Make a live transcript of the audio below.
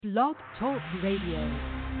Blog Talk Radio.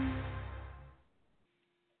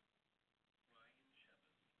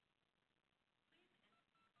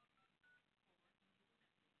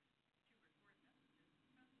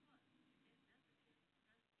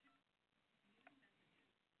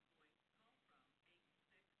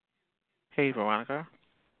 Hey, Veronica.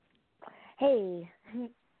 Hey.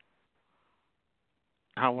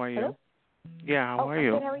 How are Hello? you? Yeah, how Oh, are I'm good.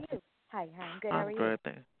 you? How are you? Hi, I'm good. How I'm are you? good.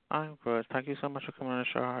 I'm good. Thank you so much for coming on the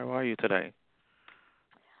show. How are you today?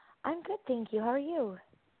 I'm good, thank you. How are you?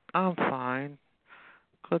 I'm fine.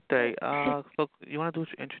 Good day. Good. Look, you want to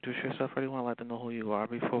introduce yourself, or do you want to let them know who you are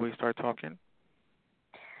before we start talking?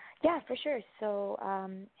 Yeah, for sure. So,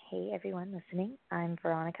 hey everyone listening. I'm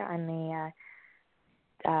Veronica. I'm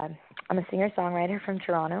a singer-songwriter from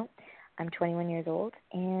Toronto. I'm 21 years old,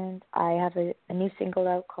 and I have a new single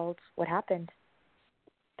out called "What Happened."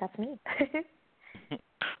 That's me.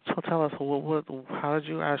 So tell us, how did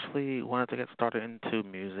you actually want to get started into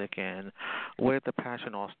music, and where did the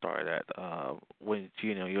passion all start at? When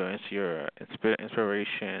your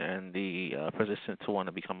inspiration and the position to want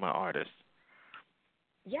to become an artist.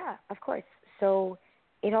 Yeah, of course. So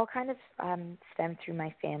it all kind of stemmed through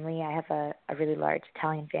my family. I have a really large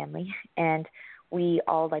Italian family, and we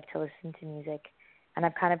all like to listen to music. And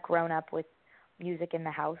I've kind of grown up with music in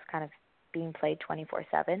the house, kind of being played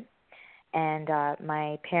 24/7. And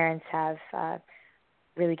my parents have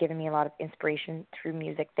really given me a lot of inspiration through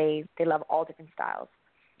music. They love all different styles,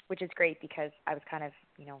 which is great because I was kind of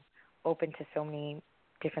open to so many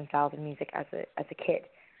different styles of music as a kid.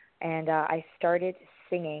 And I started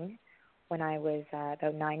singing when I was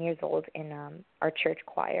about 9 years old in our church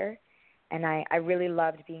choir, and I really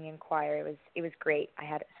loved being in choir. It was great. I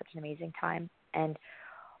had such an amazing time. And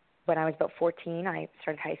when I was about 14, I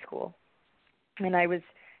started high school, and I was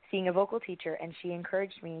seeing a vocal teacher, and she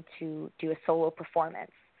encouraged me to do a solo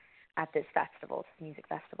performance at this festival, this music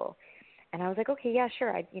festival. And I was like, okay, yeah,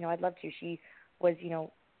 sure, I'd love to. Was, you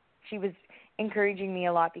know, she was encouraging me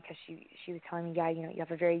a lot because she was telling me, yeah, you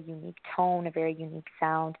have a very unique tone, a very unique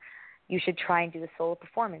sound. You should try and do the solo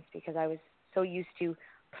performance, because I was so used to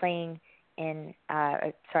playing and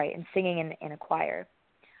singing in a choir.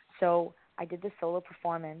 So I did the solo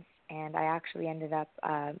performance, and I actually ended up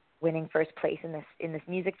winning first place in this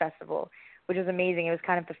music festival, which was amazing. It was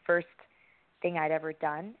kind of the first thing I'd ever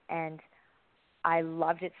done, and I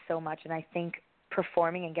loved it so much. And I think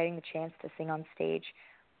performing and getting the chance to sing on stage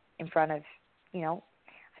in front of,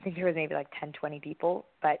 I think there was maybe like 10, 20 people,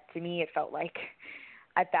 but to me it felt like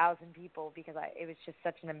 1,000 people, because it was just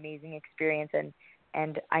such an amazing experience.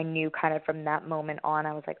 And I knew kind of from that moment on,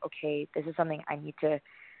 I was like, okay, this is something I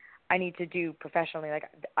need to do professionally. Like,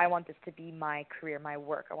 I want this to be my career, my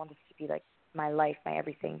work. I want this to be like my life, my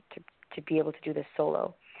everything, to be able to do this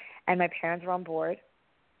solo. And my parents were on board,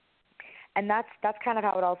 and that's kind of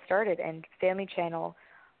how it all started. And Family Channel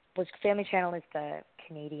is the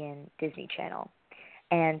Canadian Disney Channel,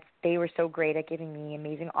 and they were so great at giving me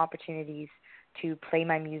amazing opportunities to play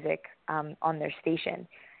my music on their station.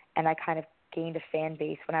 And I kind of gained a fan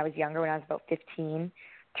base when I was younger, when I was about 15,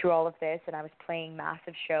 through all of this, and I was playing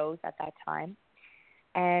massive shows at that time.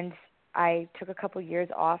 And I took a couple years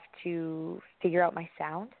off to figure out my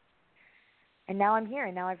sound, and now I'm here,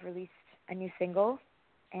 and now I've released a new single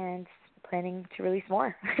and planning to release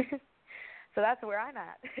more. So that's where I'm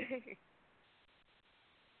at.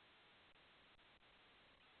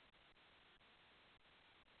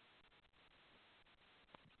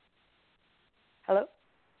 Hello?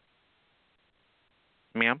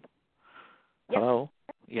 Ma'am? Yep. Hello?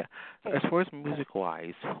 Yeah. Hey. As far as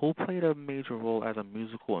music-wise, who played a major role as a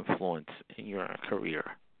musical influence in your career?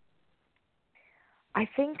 I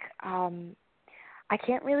think I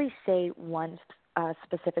can't really say one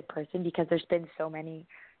specific person, because there's been so many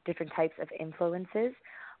different types of influences,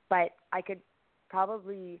 but I could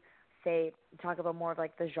probably talk about more of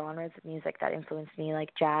like the genres of music that influenced me. Like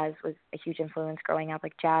jazz was a huge influence growing up,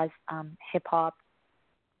 like jazz, hip hop,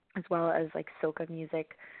 as well as like soca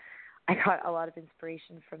music. I got a lot of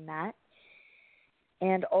inspiration from that,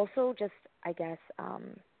 and also just, I guess,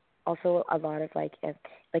 also a lot of like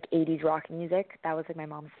 80s rock music. That was like my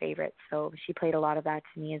mom's favorite, so she played a lot of that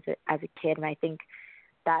to me as a kid, and I think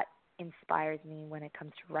that inspires me when it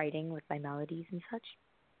comes to writing with my melodies and such.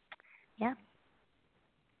 Yeah.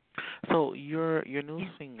 So your new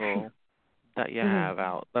single that you Hmm. have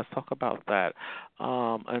out, let's talk about that.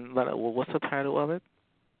 What's the title of it?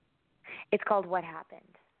 It's called "What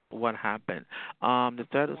Happened." What happened? The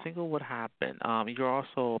third Yeah. single, What Happened? You're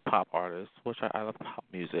also a pop artist, which I love pop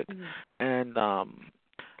music, Hmm. and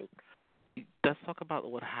Thanks. Let's talk about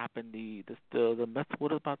what happened.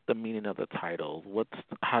 What about the meaning of the title?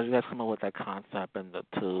 How did you guys come up with that concept and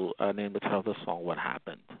to name the title of the song? What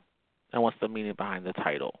happened, and what's the meaning behind the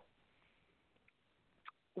title?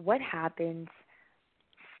 What happened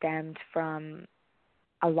stemmed from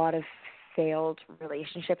a lot of failed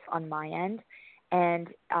relationships on my end,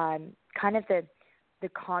 and kind of the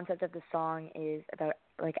concept of the song is about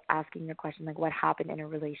like asking the question like what happened in a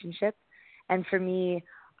relationship, and for me,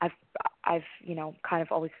 I've kind of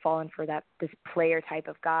always fallen for this player type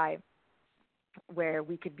of guy where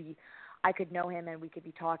I could know him and we could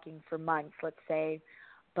be talking for months, let's say,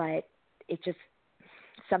 but it just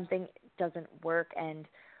something doesn't work and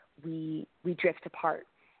we drift apart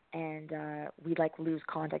and we like lose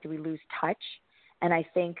contact, we lose touch. And I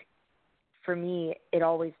think for me it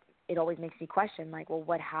always makes me question like, well,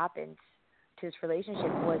 what happened to this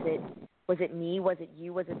relationship? Was it me? Was it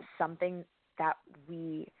you? Was it something that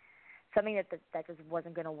that just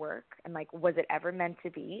wasn't going to work? And like, was it ever meant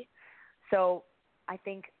to be? So I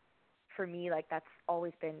think for me, like that's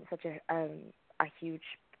always been such a huge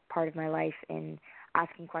part of my life in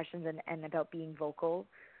asking questions and about being vocal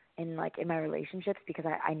in my relationships, because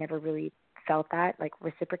I never really felt that like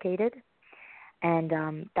reciprocated. And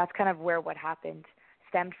that's kind of where what happened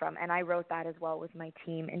stemmed from. And I wrote that as well with my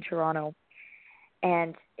team in Toronto.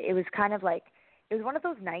 And it was kind of like, it was one of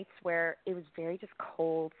those nights where it was very just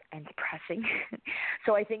cold and depressing.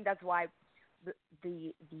 So I think that's why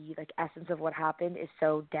the like essence of what happened is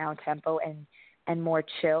so down tempo and more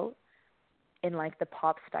chill in like the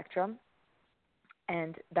pop spectrum.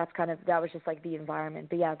 And that was just like the environment.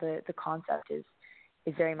 But yeah, the concept is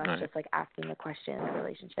very much just like asking the question in the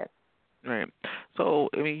relationship. Right. So,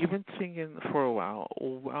 I mean, you've been singing for a while.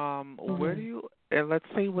 Where do you, and let's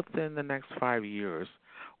say within the next 5 years,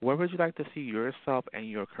 where would you like to see yourself and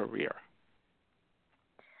your career?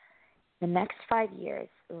 The next 5 years.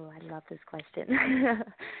 Oh, I love this question.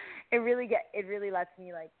 It really lets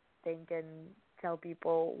me like think and tell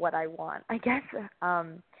people what I want, I guess.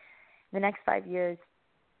 The next 5 years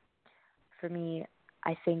for me,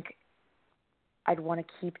 I think I'd want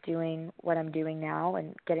to keep doing what I'm doing now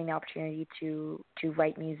and getting the opportunity to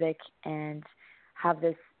write music and have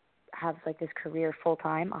this career full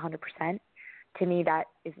time, 100%. To me, that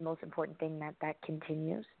is the most important thing that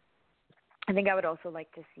continues. I think I would also like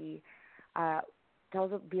to see, to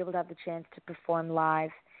also be able to have the chance to perform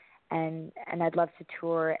live, and I'd love to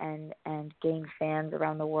tour and gain fans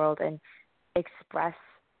around the world and express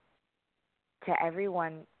to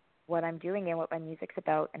everyone what I'm doing and what my music's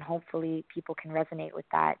about, and hopefully people can resonate with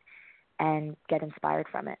that and get inspired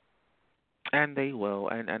from it. And they will.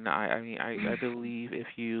 And I believe if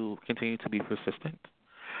you continue to be persistent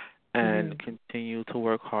and continue to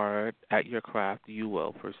work hard at your craft, you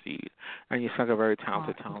will proceed. And you're like a very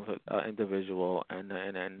talented individual. And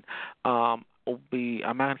I'm not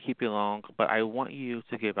gonna keep you long, but I want you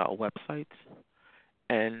to give out websites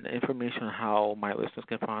and information on how my listeners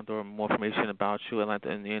can find or more information about you, and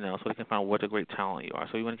so they can find what a great talent you are.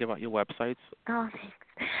 So you want to give out your websites? Oh, thanks.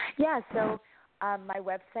 Yeah. So my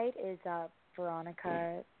website is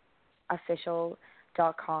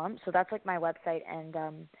veronicaofficial.com. So that's like my website, and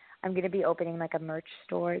I'm going to be opening like a merch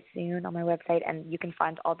store soon on my website, and you can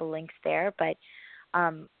find all the links there. But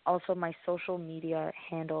also my social media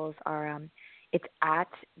handles are it's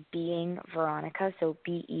at Being Veronica, so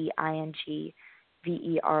BeingVeronica.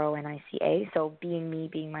 So being me,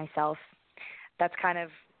 being myself. That's kind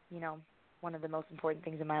of, one of the most important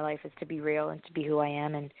things in my life is to be real and to be who I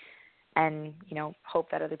am, and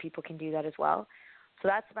hope that other people can do that as well. So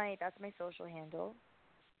that's my social handle.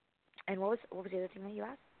 And what was the other thing that you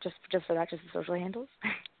asked? Just for that, just the social handles?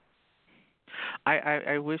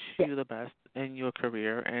 I wish you the best in your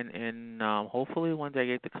career, and hopefully one day I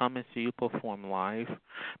get to come and see you perform live.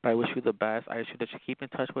 But I wish you the best. I wish that you keep in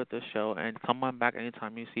touch with the show and come on back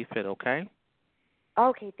anytime you see fit, okay?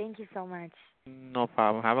 Okay, thank you so much. No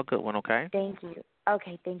problem. Have a good one, okay? Thank you.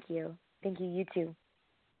 Okay, thank you. Thank you, you too.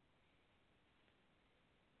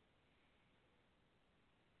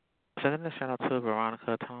 Sending a shout out to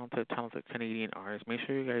Veronica, talented Canadian artist. Make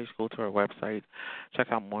sure you guys go to her website,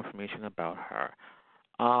 check out more information about her.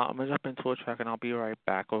 I'm going to jump into a track, and I'll be right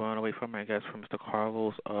back. We're going to wait for my guest, for Mr.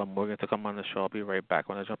 Carlos Morgan, to come on the show. I'll be right back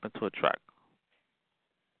when I jump into a track.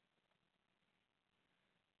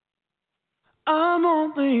 I'm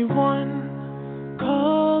only one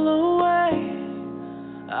call away.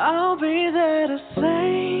 I'll be there to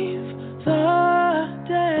save the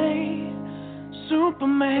day.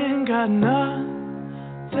 Superman got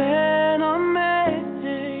nothing on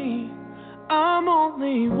me. I'm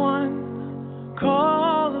only one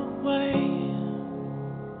call away.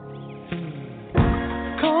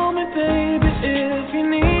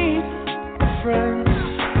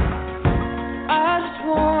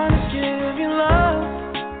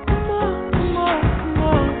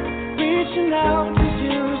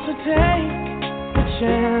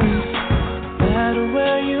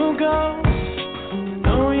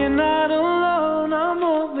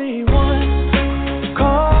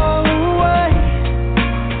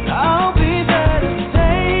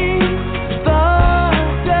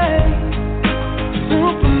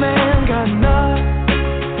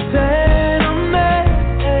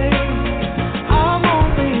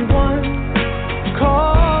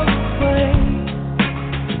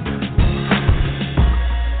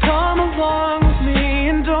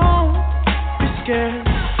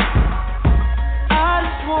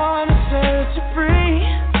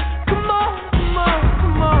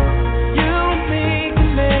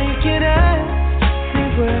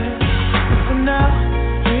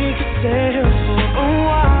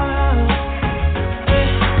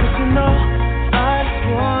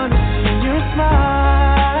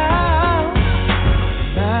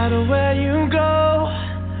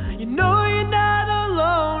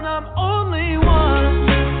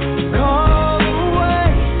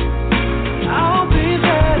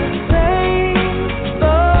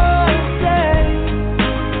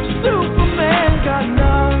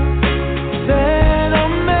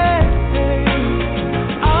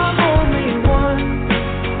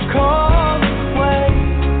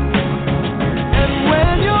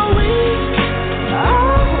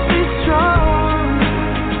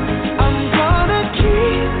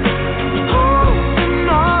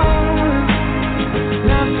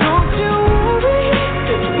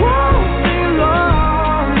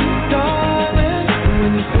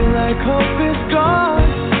 like hope is gone.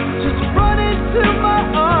 Just run into my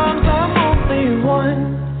arms. I'm only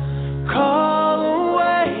one call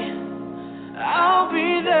away. I'll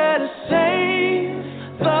be there to save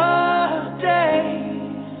the day.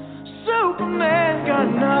 Superman got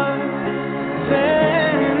nothing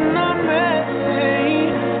on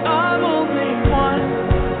me. I'm only one.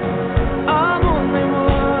 I'm only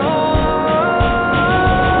one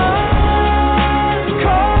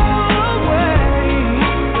call away.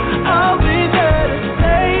 I'll be there to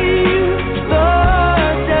save the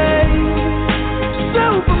day.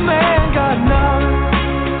 Superman got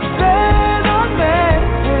nothing on me.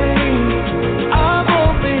 I'm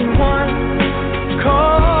only one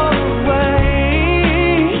call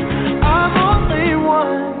away. I'm only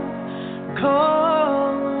one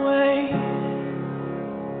call away.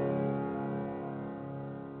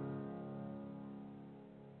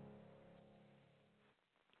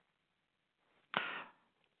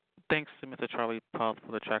 Thanks to Mr. Charlie Puth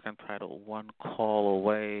for the track entitled One Call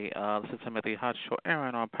Away. This is Timothy Hutch Show,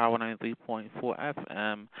 airing on Power 93.4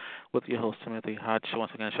 FM with your host, Timothy Hutch.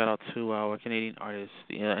 Once again, shout out to our Canadian artist,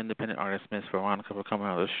 the independent artist, Miss Veronica, for coming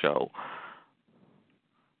on the show.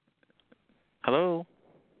 Hello.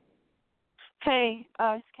 Hey,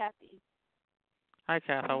 it's Kathy. Hi,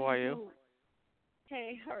 Kath. How are you?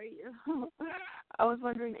 Hey, how are you? I was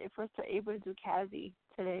wondering if we're still able to do Kazzie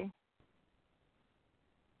today.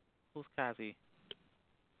 Who's Kazzie?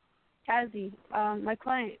 Kazzie, my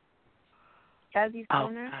client. Kazzie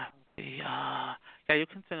Stoner. Kazzie. Yeah, you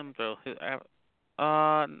can send him through.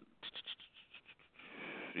 Yeah,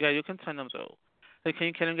 you can send him through. Hey, can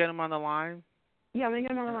you get him on the line? Yeah, I'm going to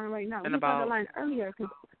get him on the line right now. In We got the line earlier.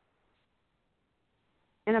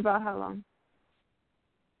 In about how long?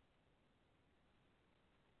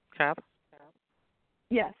 Kath?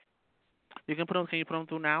 Yes. Can you put him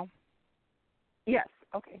through now? Yes.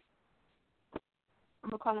 Okay. I'm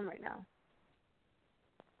going to call him right now.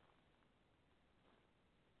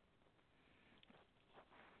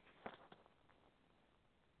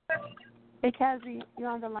 Hey, Kazzie, you're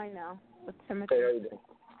on the line now with Timothy. Hey, how you doing?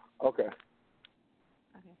 Okay.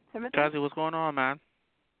 Timothy? Kazzie, what's going on, man?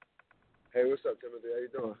 Hey, what's up, Timothy? How you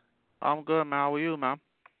doing? I'm good, man. How are you, man?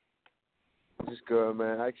 Just good,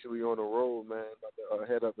 man. Actually on the road, man. About to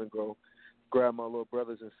head up and go grab my little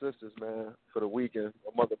brothers and sisters, man, for the weekend.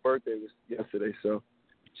 My mother's birthday was yesterday, so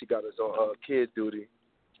she got us on kid duty,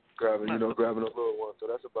 grabbing a little one. So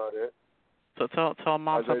that's about it. So tell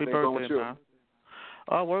Mom happy birthday, man.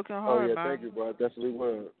 Working hard, Oh yeah, man. thank you, bro. I definitely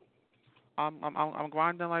will. I'm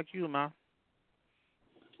grinding like you, man.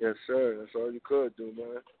 Yes, sir. That's all you could do,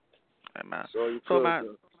 man. Hey, man. That's all you So, could man,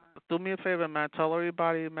 do. do me a favor, man. Tell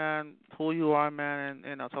everybody, man, who you are, man,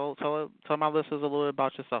 and tell my listeners a little bit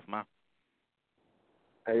about yourself, man.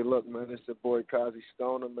 Hey, look, man, it's the boy Kazzie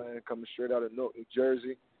Stoner, man, coming straight out of Newark, New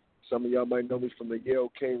Jersey. Some of y'all might know me from the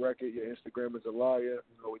Yale K record. Your Instagram is a liar.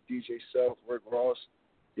 With DJ Self, Rick Ross,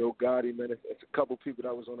 Yo Gotti, man. It's a couple people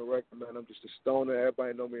that was on the record, man. I'm just a stoner.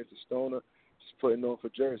 Everybody know me as a stoner. Just putting on for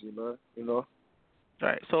Jersey, man.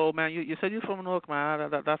 Right. So, man, you said you're from Newark, man.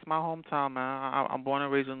 That's my hometown, man. I'm born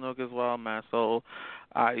and raised in Newark as well, man. So,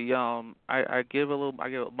 I give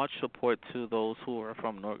much support to those who are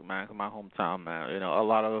from Newark, man. 'Cause my hometown, man. A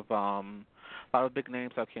lot of big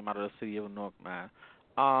names that came out of the city of Newark, man.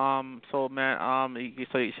 So, man, you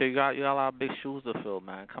got a lot of big shoes to fill,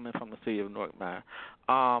 man. Coming from the city of Newark, man.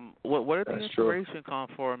 Where did the inspiration come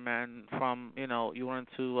from, man? From you wanted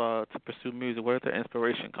to pursue music. Where did the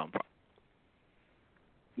inspiration come from?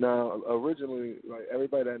 Now, originally, like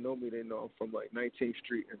everybody that know me, they know I'm from like 19th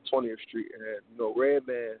Street and 20th Street, and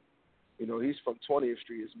Redman, he's from 20th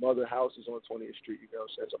Street. His mother's house is on 20th Street. You know what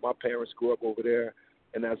I'm saying? So my parents grew up over there,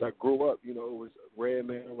 and as I grew up, it was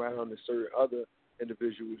Redman around and certain other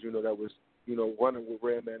individuals, that was, running with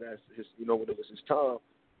Redman as his, when it was his time.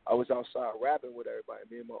 I was outside rapping with everybody.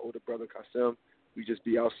 Me and my older brother Kasim, we just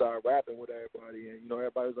be outside rapping with everybody, and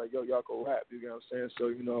everybody was like, "Yo, y'all go rap." You know what I'm saying? So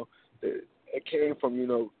it came from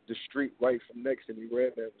the street right from next to me.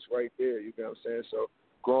 Redman was right there. You know what I'm saying? So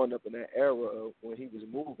growing up in that era of when he was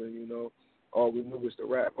moving, all we knew was to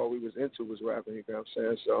rap. All we was into was rapping. You know what I'm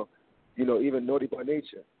saying? So even Naughty by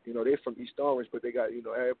Nature, they're from East Orange, but they got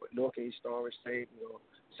everybody, North and East Orange, same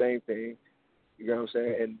thing. You know what I'm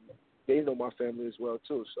saying? And they know my family as well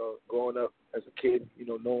too. So growing up as a kid,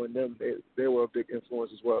 knowing them, they were a big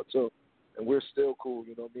influence as well too. And we're still cool.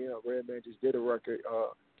 Me and Redman just did a record.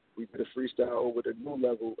 We did a freestyle over the new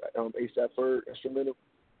level, ASAP Ferg instrumental.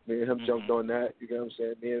 Me and him jumped on that. You know what I'm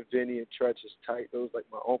saying? Me and Vinny and Tretch is tight. Those like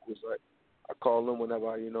my uncles. Like I call them whenever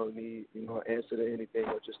I need an answer to anything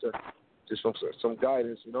or just from some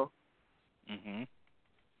guidance. Mhm.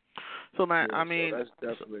 So man, Yeah, I mean, so that's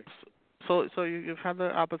definitely. so you've had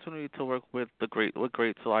the opportunity to work with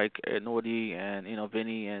greats like Naughty and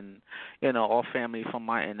Vinny and all family from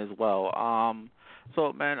my end as well.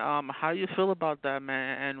 So man, how do you feel about that,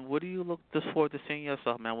 man? And what do you look just forward to seeing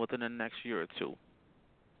yourself, man, within the next year or two?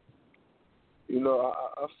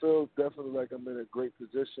 I feel definitely like I'm in a great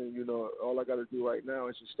position. All I got to do right now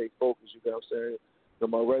is just stay focused. You know what I'm saying?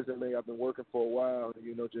 My resume, I've been working for a while.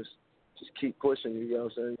 Just keep pushing. You know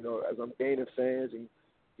what I'm saying? As I'm gaining fans and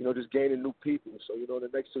just gaining new people. So in the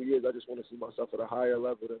next 2 years, I just want to see myself at a higher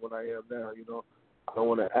level than what I am now. I don't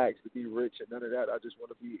want to ask to be rich and none of that. I just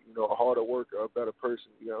want to be a harder worker, a better person.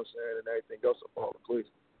 You know what I'm saying? And everything else will fall in place.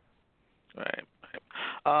 Right.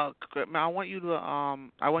 Man, I want you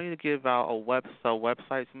to give out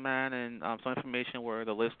websites, man, and some information where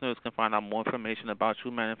the listeners can find out more information about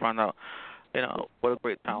you, man, and find out, what a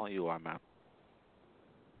great talent you are, man.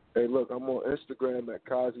 Hey, look, I'm on Instagram at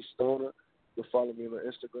Kazzie Stoner. You can follow me on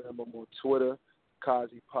Instagram. I'm on Twitter,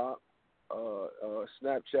 Kazzie Pop,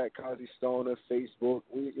 Snapchat, Kazzie Stoner, Facebook.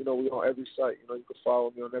 We on every site. You can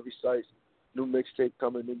follow me on every site. New mixtape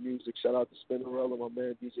coming, new music. Shout out to Spinnerella, my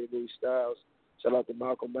man DJ Louis Styles. Shout out to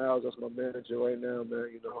Malcolm Miles, that's my manager right now, man.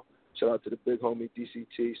 Shout out to the big homie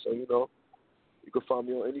DCT. So you can find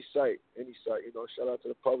me on any site. Shout out to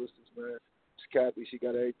the publicist, man. It's Kathy, she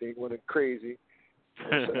got everything running crazy.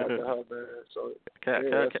 Shout out to her, man. So that's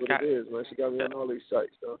what it is, man. She got me on all these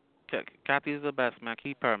sites, though. Kathy's the best, man.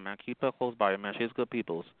 Keep her, man. Keep her close by you, man. She's good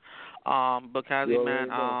peoples. But Kazzie,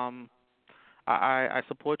 man, I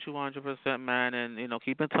support you 100%, man, and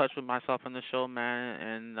keep in touch with myself in the show, man,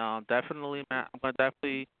 and definitely, man, I'm gonna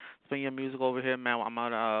definitely spin your music over here, man. I'm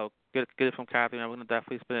gonna get it from Kathy, and I'm gonna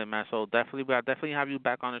definitely spin it, man. So definitely, I definitely have you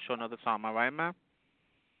back on the show another time, all right, man?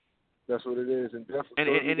 That's what it is, and definitely, so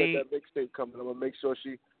you get that mixtape coming, I'm gonna make sure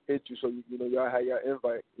she hit you, so y'all have your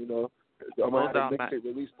invite. I'm gonna have a mixtape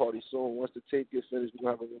release party soon. Once the tape gets finished, we're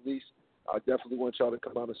gonna have a release. I definitely want y'all to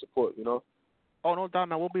come out and support. Oh, no doubt,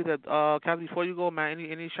 man. We'll be there. Kazzie, before you go, man,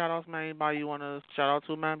 any shout-outs, man? Anybody you want to shout-out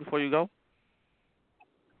to, man, before you go?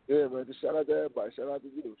 Yeah, man. Just shout out to everybody. Shout out to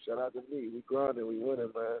you. Shout out to me. We grinding. We winning,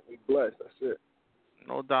 man. We blessed. That's it.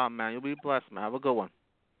 No doubt, man. You'll be blessed, man. Have a good one.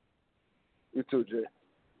 You too, Jay.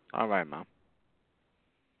 All right, man.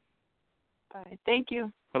 All right. Thank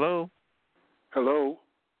you. Hello? Hello?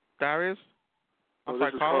 Darius? I'm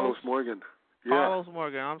sorry, Carlos Morgan. Yeah. Carlos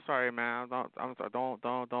Morgan, I'm sorry, man. I'm sorry. Don't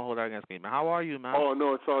hold that against me, man. How are you, man? Oh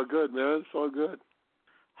no, it's all good, man. It's all good.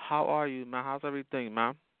 How are you, man? How's everything,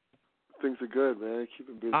 man? Things are good, man.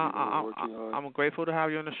 Keeping busy, working hard. I'm grateful to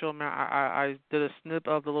have you on the show, man. I did a snip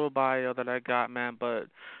of the little bio that I got, man, but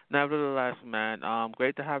nevertheless, man,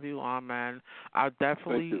 great to have you on, man. I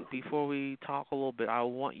definitely, before we talk a little bit, I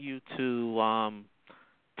want you to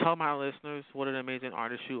tell my listeners what an amazing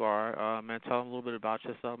artist you are, man. Tell them a little bit about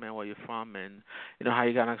yourself, man, where you're from, and how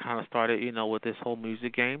you got kind of started, with this whole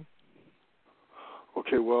music game.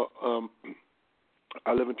 Okay, well,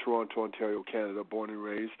 I live in Toronto, Ontario, Canada, born and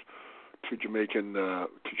raised to Jamaican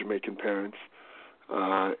parents.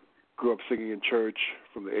 Grew up singing in church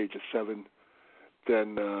from the age of 7.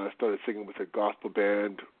 Then started singing with a gospel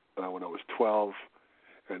band when I was 12,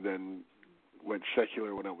 and then went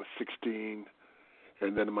secular when I was 16.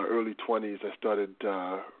 And then in my early 20s, I started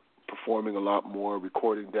performing a lot more,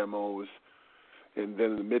 recording demos. And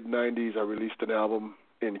then in the mid-90s, I released an album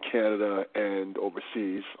in Canada and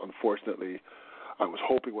overseas. Unfortunately, I was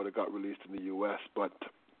hoping would have got released in the U.S., but,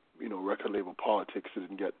 record label politics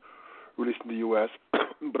didn't get released in the U.S.,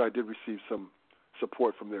 but I did receive some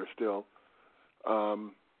support from there still.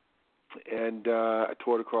 And I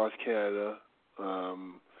toured across Canada,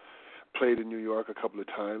 played in New York a couple of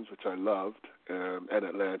times, which I loved, and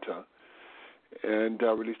Atlanta. And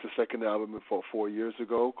released a second album 4 years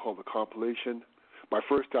ago called The Compilation. My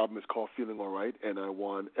first album is called Feeling Alright, and I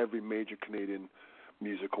won every major Canadian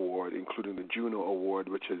music award, including the Juno Award,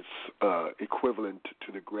 which is equivalent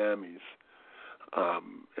to the Grammys.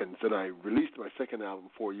 And then I released my second album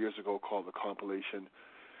 4 years ago called The Compilation,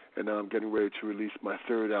 and now I'm getting ready to release my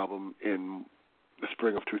third album in the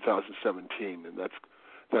spring of 2017, and that's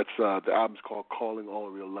the album's called Calling All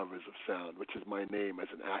Real Lovers of Sound, which is my name as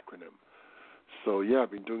an acronym. So, yeah,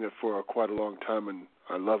 I've been doing it for quite a long time, and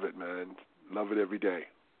I love it, man. Love it every day.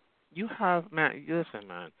 You have, man, listen,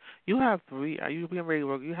 man. You have you've been ready to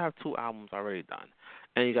work. You have 2 albums already done.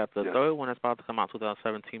 And you got the third one that's about to come out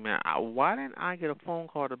 2017, man. Why didn't I get a phone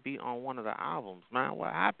call to be on one of the albums, man?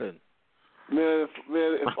 What happened? Man,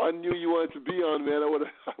 if I knew you wanted to be on, man, I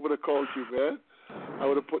would have called you, man. I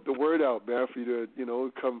would have put the word out, man, for you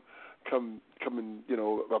to, come come and,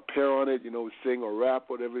 appear on it, sing or rap,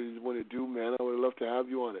 whatever you want to do, man, I would love to have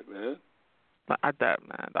you on it, man. I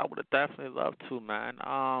would have definitely loved to, man.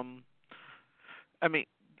 I mean,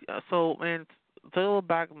 so man, to go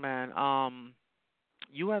back, man.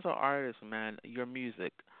 You as an artist, man, your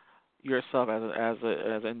music, yourself as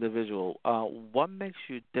an individual, what makes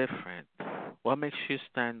you different? What makes you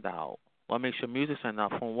stand out? What makes your music stand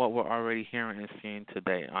out from what we're already hearing and seeing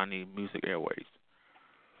today on the music airways?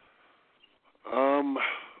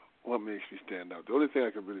 What makes me stand out? The only thing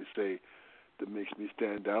I can really say that makes me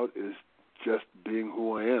stand out is just being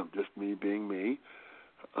who I am, just me being me.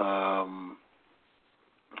 As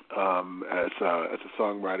a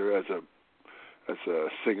songwriter, as a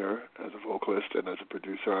singer, as a vocalist, and as a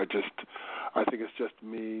producer, I think it's just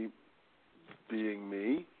me being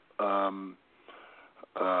me.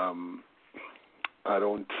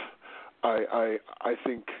 I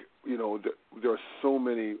think there are so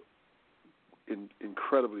many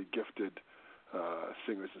incredibly gifted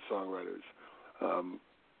singers and songwriters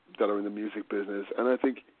that are in the music business, and I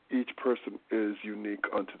think each person is unique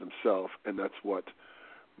unto themselves, and that's what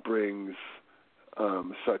brings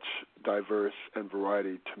such diverse and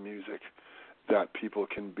variety to music, that people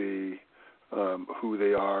can be who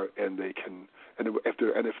they are, and they can, and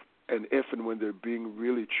if and when they're being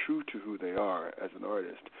really true to who they are as an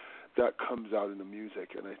artist, that comes out in the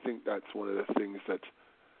music. And I think that's one of the things that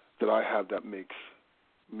I have that makes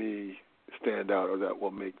me stand out, or that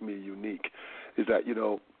will make me unique, is that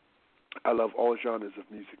I love all genres of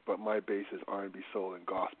music, but my base is R&B, soul, and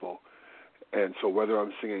gospel. And so whether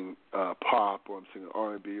I'm singing pop, or I'm singing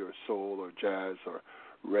R&B, or soul, or jazz, or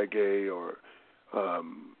reggae, or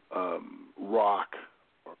rock,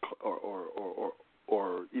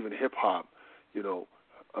 or even hip hop,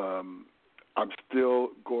 I'm still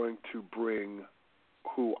going to bring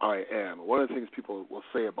who I am. One of the things people will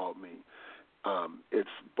say about me, it's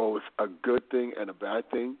both a good thing and a bad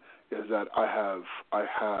thing, is that I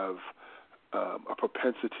have a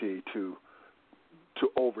propensity to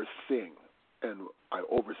oversing. And I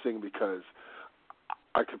oversing because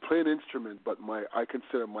I can play an instrument, but I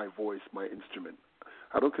consider my voice my instrument.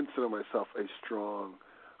 I don't consider myself a strong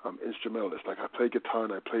instrumentalist. Like, I play guitar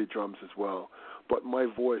and I play drums as well, but my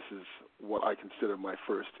voice is what I consider my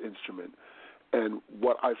first instrument. And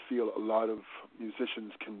what I feel a lot of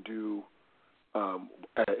musicians can do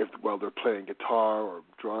while they're playing guitar or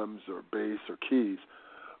drums or bass or keys,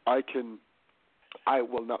 I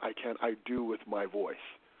do with my voice.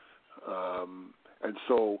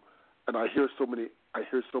 And I hear so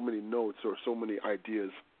many notes or so many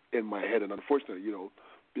ideas in my head, and unfortunately,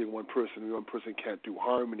 being one person can't do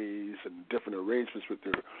harmonies and different arrangements with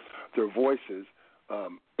their voices.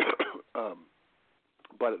 But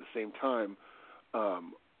at the same time,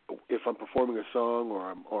 if I'm performing a song or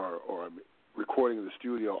I'm recording in the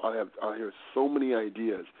studio, I'll hear so many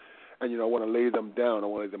ideas, and I want to lay them down. I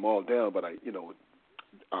want to lay them all down, but I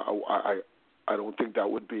don't think that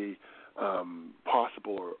would be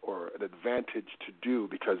possible or an advantage to do,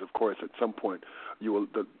 because of course at some point you will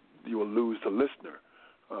lose the listener,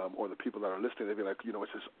 or the people that are listening. They'll be like,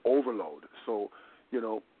 it's this overload. So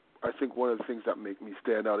I think one of the things that make me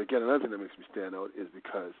stand out, again, another thing that makes me stand out, is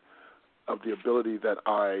because of the ability that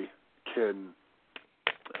I can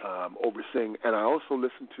oversing. And I also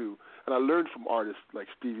listen to, and I learned from artists like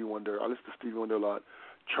Stevie Wonder. I listen to Stevie Wonder a lot,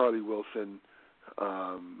 Charlie Wilson,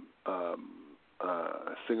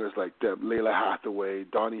 singers like Layla Hathaway,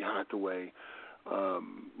 Donny Hathaway,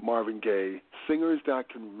 Marvin Gaye, singers that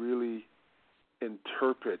can really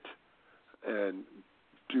interpret and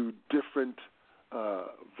do different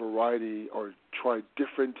variety, or try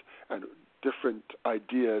different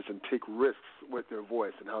ideas and take risks with their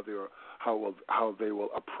voice, and how they will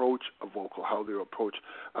approach a vocal, how they will approach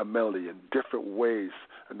a melody in different ways.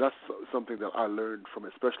 And that's something that I learned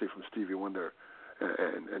especially from Stevie Wonder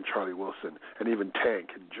and Charlie Wilson, and even Tank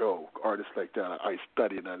and Joe, artists like that I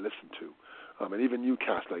study and I listen to. And even you,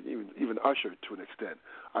 Cass, like even Usher to an extent.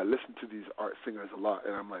 I listen to these art singers a lot,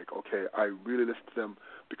 and I'm like, okay, I really listen to them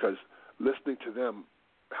because listening to them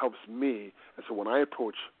helps me. And so when I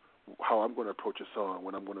approach how I'm going to approach a song,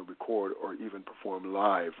 when I'm going to record or even perform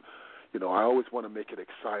live, I always want to make it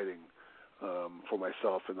exciting for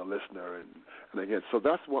myself and the listener. And again, so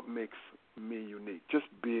that's what makes me unique, just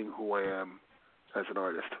being who I am as an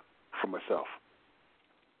artist for myself.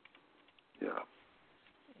 Yeah.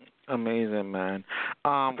 Amazing, man.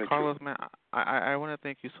 Carlos, man, I want to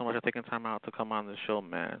thank you so much for taking time out to come on the show,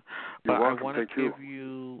 man. You're welcome. I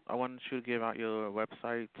wanted you to give out your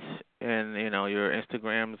website and your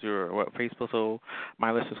Instagrams, your Facebook, so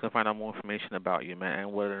my listeners can find out more information about you, man,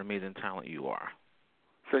 and what an amazing talent you are.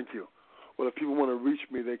 Thank you. Well, if people want to reach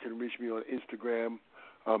me, they can reach me on Instagram,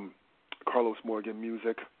 Carlos Morgan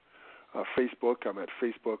Music. Facebook, I'm at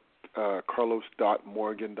Facebook,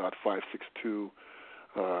 carlos.morgan.562.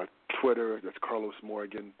 Twitter, that's Carlos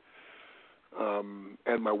Morgan.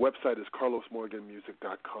 And my website is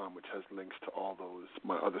carlosmorganmusic.com, which has links to all those,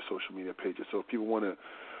 my other social media pages. So if people want to,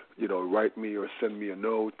 write me or send me a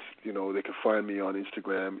note, they can find me on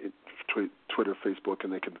Instagram, Twitter, Facebook,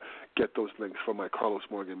 and they can get those links from my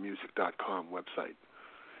carlosmorganmusic.com website.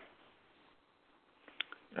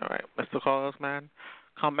 All right. Mr. Carlos, man,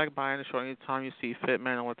 come back by and show any time you see fit,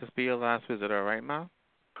 man. I want this to be your last visit, all right, man?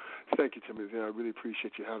 Thank you, Timothy. I really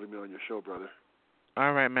appreciate you having me on your show, brother.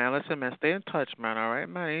 All right, man. Listen, man, stay in touch, man, all right,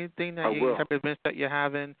 man? Anything that events that you're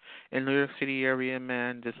having in New York City area,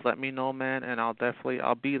 man, just let me know, man, and I'll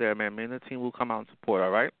be there, man. Me and the team will come out and support,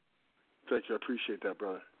 all right? Thank you. I appreciate that,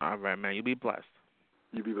 brother. All right, man. You be blessed.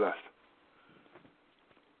 You be blessed.